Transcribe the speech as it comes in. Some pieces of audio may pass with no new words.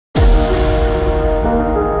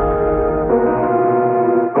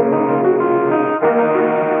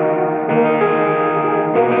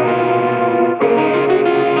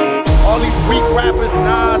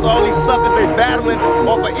Nas, all these suckers, they battling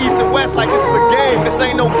off of East and West like this is a game. This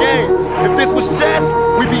ain't no game. If this was chess,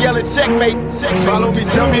 we be yelling checkmate, checkmate. Follow me,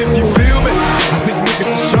 tell me if you feel me. I think niggas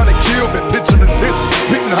is trying to kill me. Picturing pistols,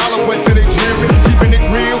 spitting hollow points till they drill me. Keeping it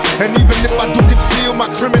real, and even if I do conceal my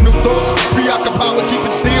criminal thoughts, preoccupied with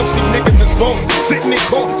keeping still. See niggas is false, sitting in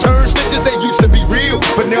court, turn snitches. They used to be real,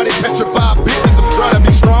 but now they petrified bitches. I'm trying to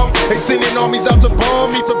be strong. They sending armies out to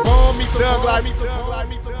bomb me, to bomb me, to Dogg like me, to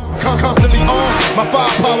constantly on. My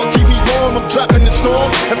firepower keep me warm. I'm trapping the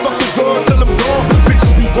storm, and fuck the world till I'm gone.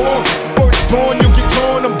 Bitches be warm, words born, you'll get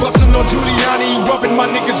torn. I'm busting on Giuliani, rubbing my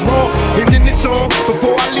niggas wrong. And then it's on.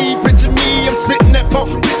 Before I leave, picture me, I'm spitting that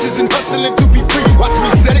pump, bitches and hustling to be free. Watch me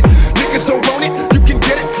set it. Niggas don't want it. You can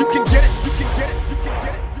get it. You can get it. You can get it. You can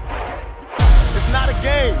get it. You can get it. It's not a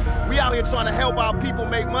game. We out here trying to help our people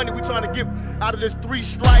make money. We trying to get out of this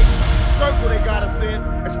 3-stripe circle they got us in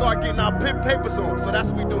and start getting our papers on. So that's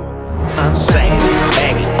what we doing. I'm saying,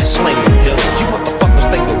 bagging, slinging dudes. You motherfuckers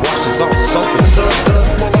think the wash is all soap and suds.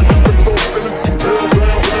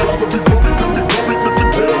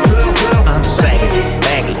 I'm saying,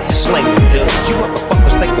 bagging, slinging dudes. You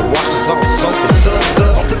motherfuckers think the wash is all soap and suds.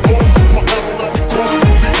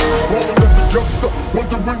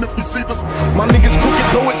 Wondering if he sees us. My niggas crooked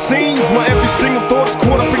though it seems. My every single thought is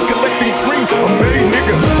caught up in collecting cream. A made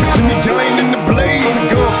nigga, picture me dying in the blaze and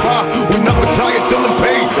gunfire. When I retire till I'm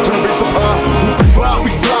paid, turn the bass up high.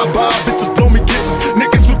 We fly by, bitches blow me kisses.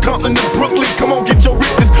 Niggas from Compton to Brooklyn, come on get your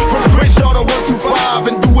riches. From Crenshaw to 125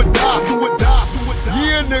 and do or die, do or die.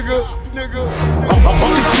 Yeah nigga, nigga. I'm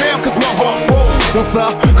fucking down cause my heart falls. Once I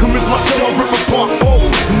commence my show, I rip apart foes.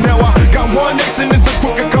 Now I got one nation, it's a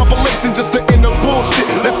crooked compilation just to end the bullshit.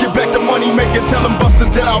 Let's get back to money making, telling busters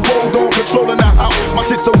that I rolled on, controlling the house. My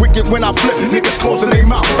shit so wicked when I flip, niggas closing their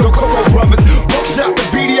mouth. The Coco brothers, buckshot the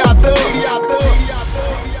BDI thug.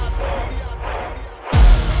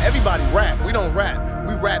 Everybody rap, we don't rap.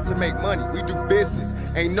 We rap to make money, we do business.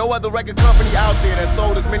 Ain't no other record company out there that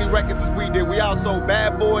sold as many records as we did. We outsold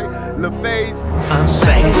Bad Boy, LaFaze. I'm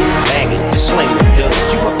saying, bagging, slinging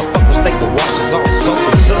dudes. You motherfuckers think the wash is all soap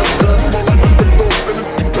and suds.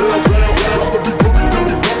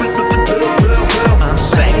 I'm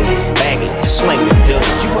saying, bagging, slinging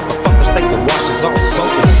dudes. You motherfuckers think the wash is all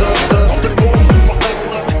soap and suds.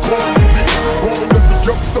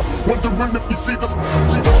 Wondering if he sees us.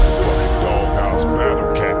 Doghouse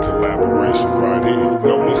Battle Cat collaboration right here.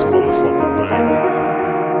 Know this motherfucker bang.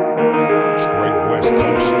 Straight West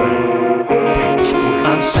Coast style. Take the script.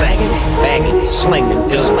 I'm sagging, bagging, slinging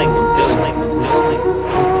dudes.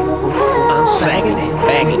 I'm sagging,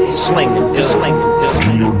 bagging, slinging dudes.